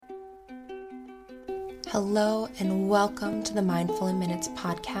Hello and welcome to the Mindful in Minutes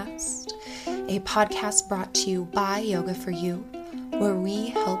podcast, a podcast brought to you by Yoga for You, where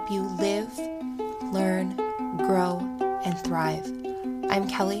we help you live, learn, grow, and thrive. I'm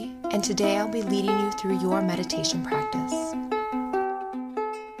Kelly, and today I'll be leading you through your meditation practice.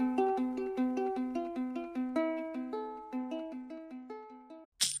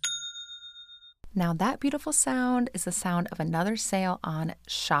 Now that beautiful sound is the sound of another sale on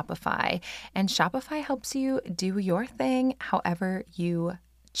Shopify, and Shopify helps you do your thing however you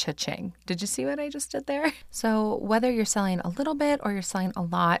cha-ching. Did you see what I just did there? So whether you're selling a little bit or you're selling a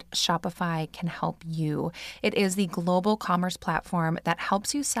lot, Shopify can help you. It is the global commerce platform that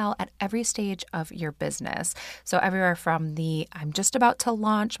helps you sell at every stage of your business. So everywhere from the I'm just about to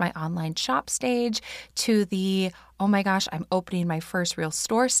launch my online shop stage to the oh my gosh, I'm opening my first real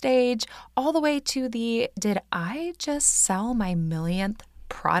store stage, all the way to the did I just sell my millionth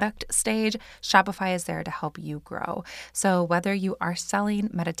product stage. Shopify is there to help you grow. So whether you are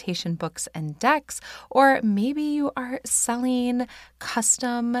selling meditation books and decks, or maybe you are selling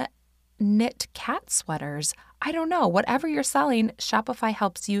custom knit cat sweaters, I don't know. Whatever you're selling, Shopify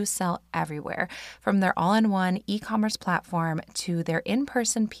helps you sell everywhere. From their all-in-one e-commerce platform to their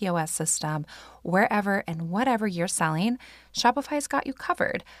in-person POS system, wherever and whatever you're selling, Shopify's got you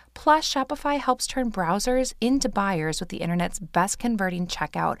covered. Plus, Shopify helps turn browsers into buyers with the internet's best converting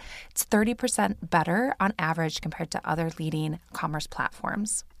checkout. It's 30% better on average compared to other leading commerce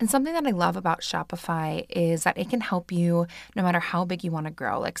platforms. And something that I love about Shopify is that it can help you no matter how big you want to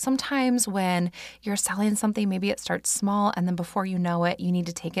grow. Like sometimes when you're selling something, maybe it starts small and then before you know it, you need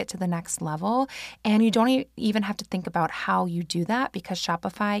to take it to the next level. And you don't even have to think about how you do that because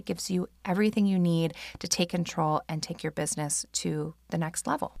Shopify gives you everything you need to take control and take your business to the next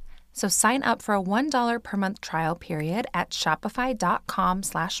level. So sign up for a $1 per month trial period at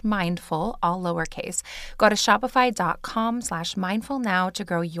shopify.com/mindful, all lowercase. Go to shopify.com/mindful now to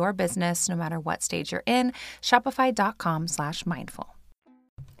grow your business no matter what stage you're in. Shopify.com/mindful.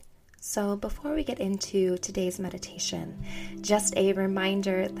 So before we get into today's meditation, just a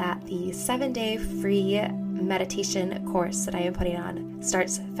reminder that the 7-day free meditation course that I am putting on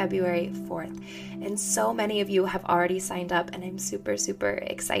starts February 4th. And so many of you have already signed up, and I'm super, super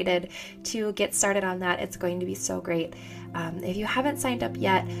excited to get started on that. It's going to be so great. If you haven't signed up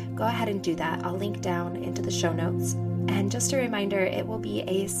yet, go ahead and do that. I'll link down into the show notes. And just a reminder, it will be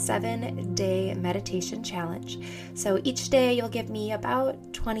a 7-day meditation challenge. So each day you'll give me about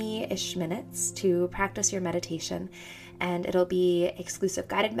 20-ish minutes to practice your meditation. And it'll be exclusive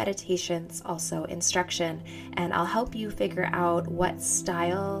guided meditations, also instruction, and I'll help you figure out what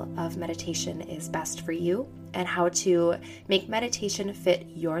style of meditation is best for you and how to make meditation fit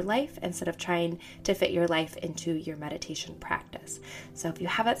your life instead of trying to fit your life into your meditation practice. So if you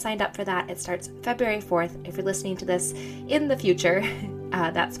haven't signed up for that, it starts February 4th. If you're listening to this in the future,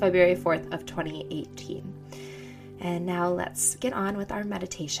 that's February 4th of 2018. And now let's get on with our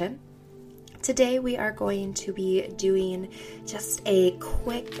meditation. Today we are going to be doing just a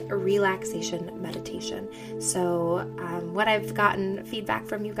quick relaxation meditation. So what I've gotten feedback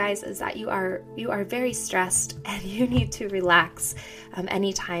from you guys is that you are very stressed and you need to relax.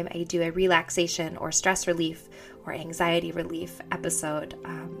 Anytime I do a relaxation or stress relief or anxiety relief episode,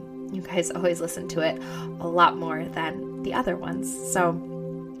 you guys always listen to it a lot more than the other ones. So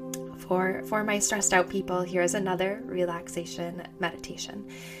for my stressed out people, here's another relaxation meditation.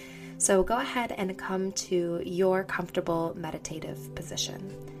 So go ahead and come to your comfortable meditative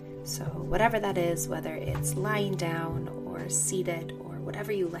position. So whatever that is, whether it's lying down or seated or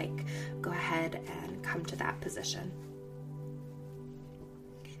whatever you like, go ahead and come to that position.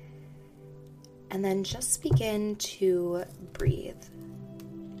 And then just begin to breathe.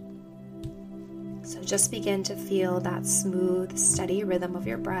 So just begin to feel that smooth, steady rhythm of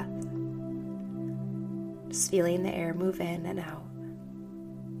your breath. Just feeling the air move in and out.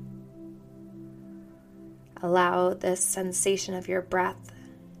 Allow this sensation of your breath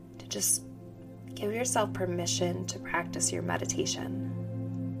to just give yourself permission to practice your meditation.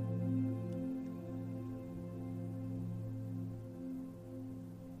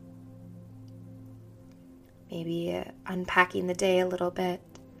 Maybe unpacking the day a little bit,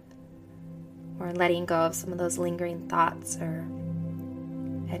 or letting go of some of those lingering thoughts or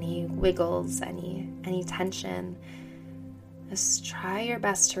any wiggles, any tension. Just try your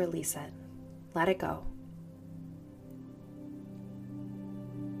best to release it. Let it go.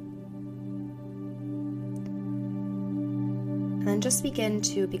 And then just begin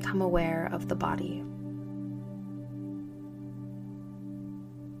to become aware of the body.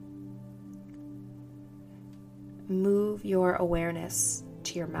 Move your awareness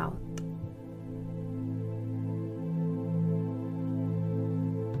to your mouth.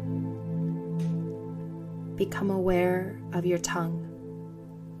 Become aware of your tongue.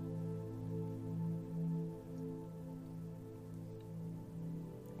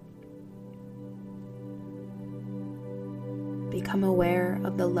 Become aware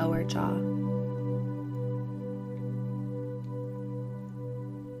of the lower jaw.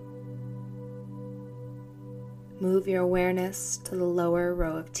 Move your awareness to the lower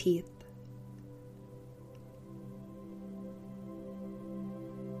row of teeth.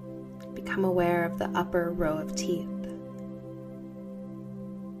 Become aware of the upper row of teeth.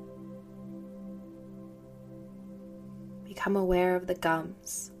 Become aware of the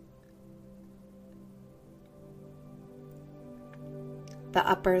gums, the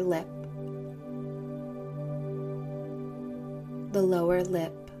upper lip, the lower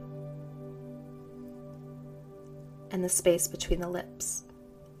lip, and the space between the lips.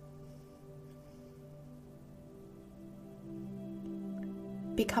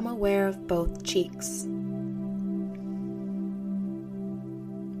 Become aware of both cheeks.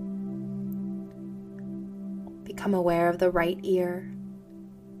 Become aware of the right ear,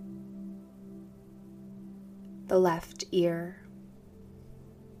 the left ear,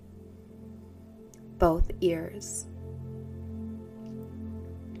 both ears.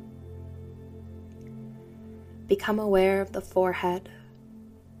 Become aware of the forehead,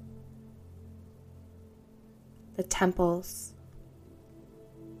 the temples,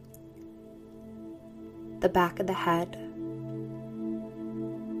 the back of the head,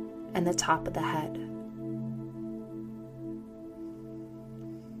 and the top of the head.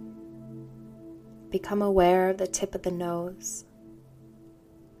 Become aware of the tip of the nose,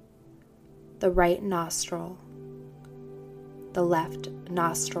 the right nostril, the left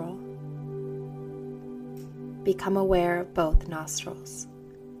nostril. Become aware of both nostrils.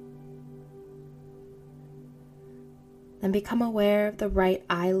 Then become aware of the right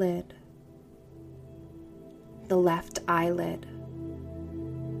eyelid, the left eyelid,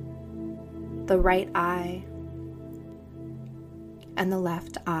 the right eye, and the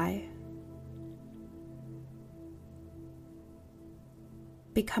left eye.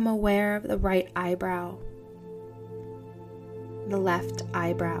 Become aware of the right eyebrow, the left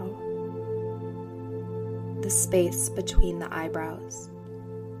eyebrow, the space between the eyebrows.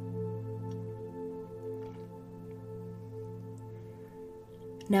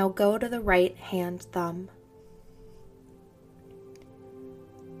 Now go to the right hand thumb.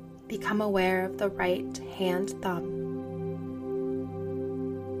 Become aware of the right hand thumb,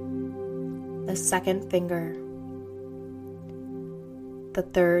 the second finger, the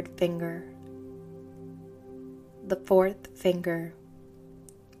third finger, the fourth finger,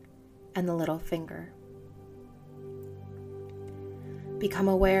 and the little finger. Become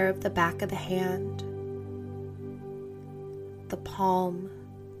aware of the back of the hand, the palm,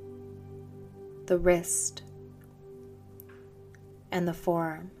 the wrist, and the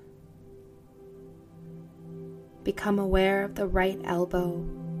forearm. Become aware of the right elbow,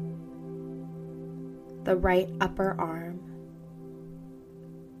 the right upper arm,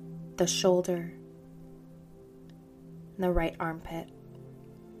 the shoulder, and the right armpit.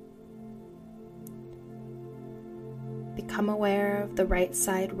 Become aware of the right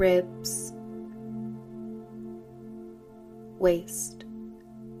side ribs, waist,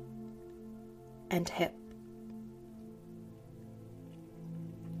 and hip.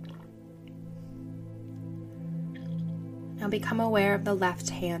 Now become aware of the left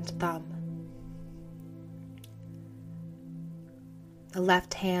hand thumb, the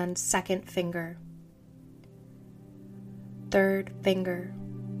left hand second finger, third finger,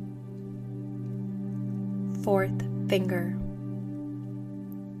 fourth finger,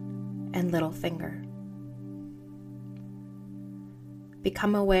 and little finger.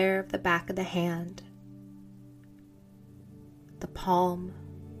 Become aware of the back of the hand, the palm,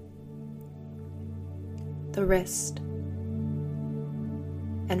 the wrist,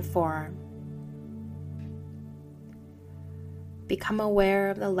 and forearm. Become aware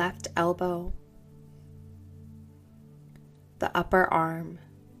of the left elbow, the upper arm,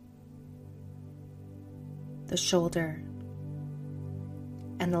 the shoulder,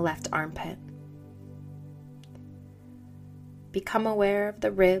 and the left armpit. Become aware of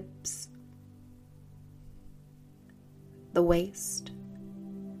the ribs, the waist,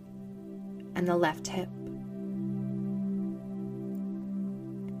 and the left hip.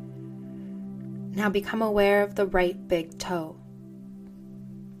 Now become aware of the right big toe,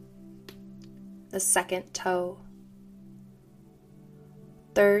 the second toe,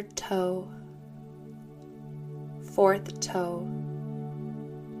 third toe, fourth toe,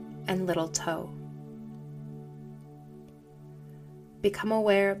 and little toe. Become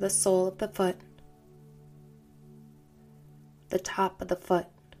aware of the sole of the foot, the top of the foot,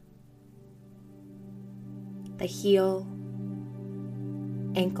 the heel,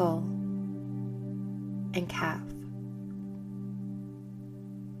 ankle, and calf.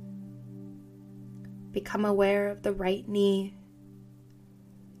 Become aware of the right knee,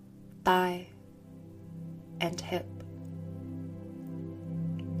 thigh, and hip.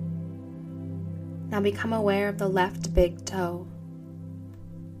 Now become aware of the left big toe,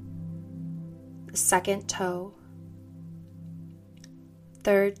 the second toe,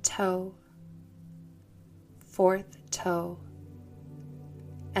 third toe, fourth toe,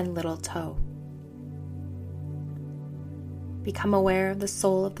 and little toe. Become aware of the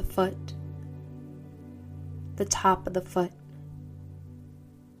sole of the foot, the top of the foot,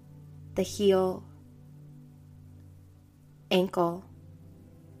 the heel, ankle,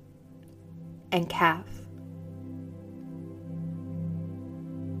 and calf.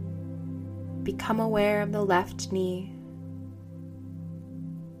 Become aware of the left knee,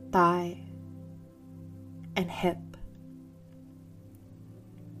 thigh, and hip.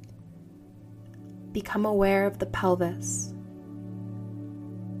 Become aware of the pelvis,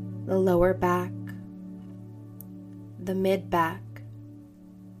 the lower back, the mid-back,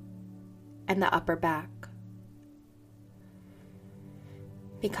 and the upper back.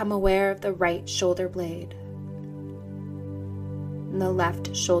 Become aware of the right shoulder blade, and the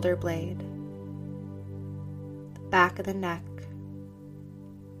left shoulder blade, the back of the neck,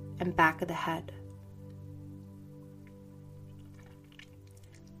 and back of the head.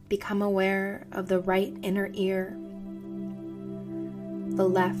 Become aware of the right inner ear, the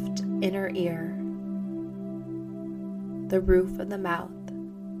left inner ear, the roof of the mouth,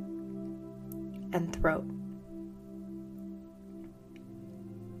 and throat.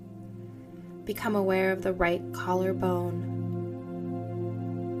 Become aware of the right collarbone,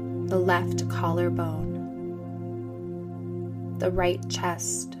 the left collarbone, the right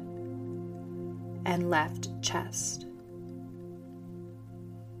chest, and left chest.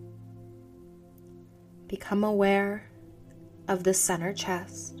 Become aware of the center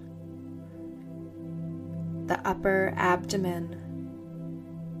chest, the upper abdomen,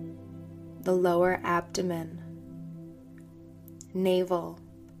 the lower abdomen, navel,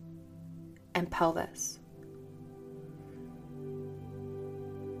 and pelvis.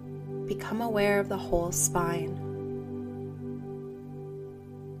 Become aware of the whole spine,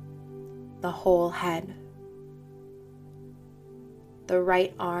 the whole head, the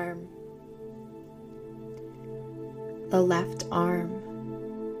right arm, the left arm,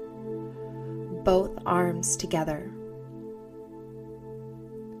 both arms together.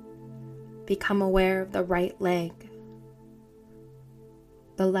 Become aware of the right leg,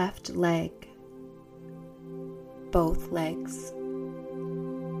 the left leg, both legs.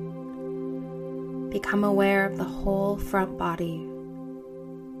 Become aware of the whole front body,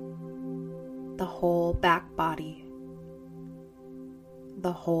 the whole back body,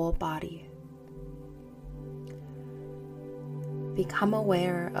 the whole body. Become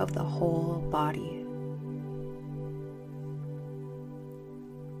aware of the whole body.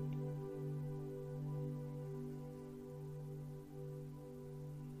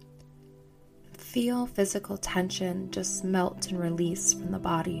 Feel physical tension just melt and release from the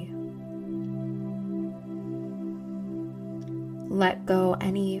body. Let go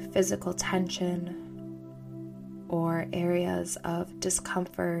any physical tension or areas of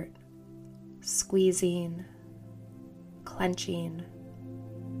discomfort, squeezing, clenching,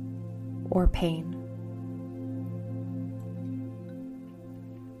 or pain.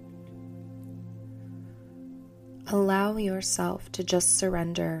 Allow yourself to just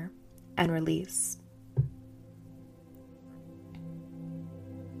surrender and release.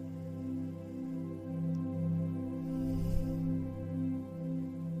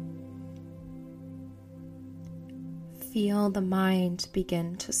 Feel the mind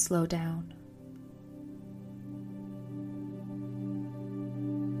begin to slow down.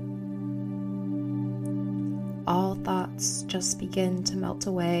 All thoughts just begin to melt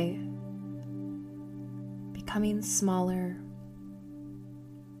away, becoming smaller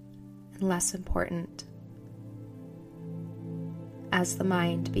and less important as the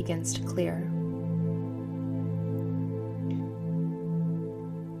mind begins to clear.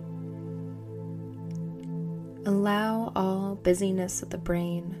 Allow all busyness of the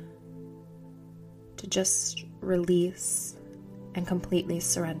brain to just release and completely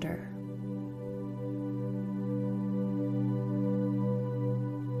surrender.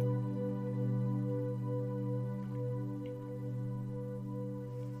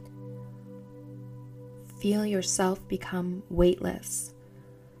 Feel yourself become weightless,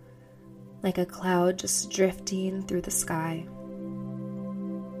 like a cloud just drifting through the sky.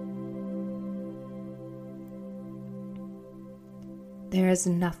 There is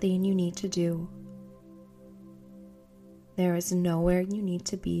nothing you need to do. There is nowhere you need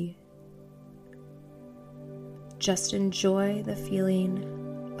to be. Just enjoy the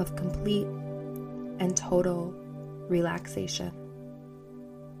feeling of complete and total relaxation.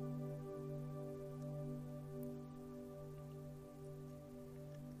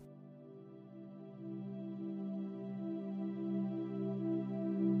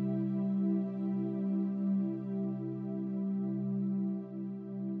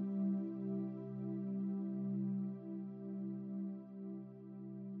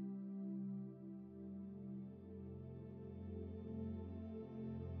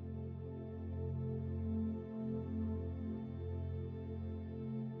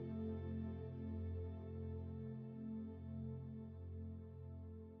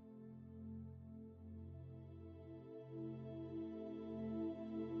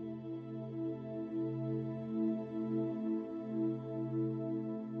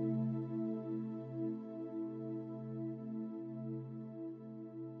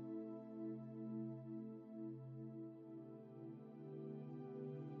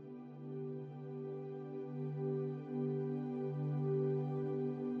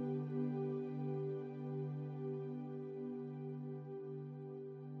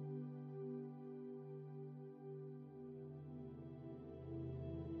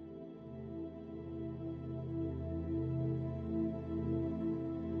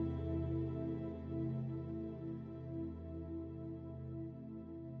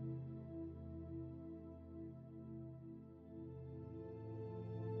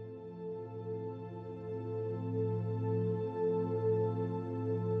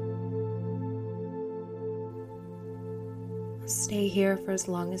 Stay here for as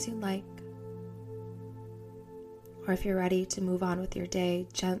long as you like, or if you're ready to move on with your day,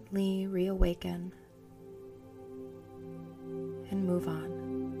 gently reawaken and move on.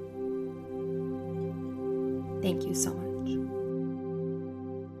 Thank you so much.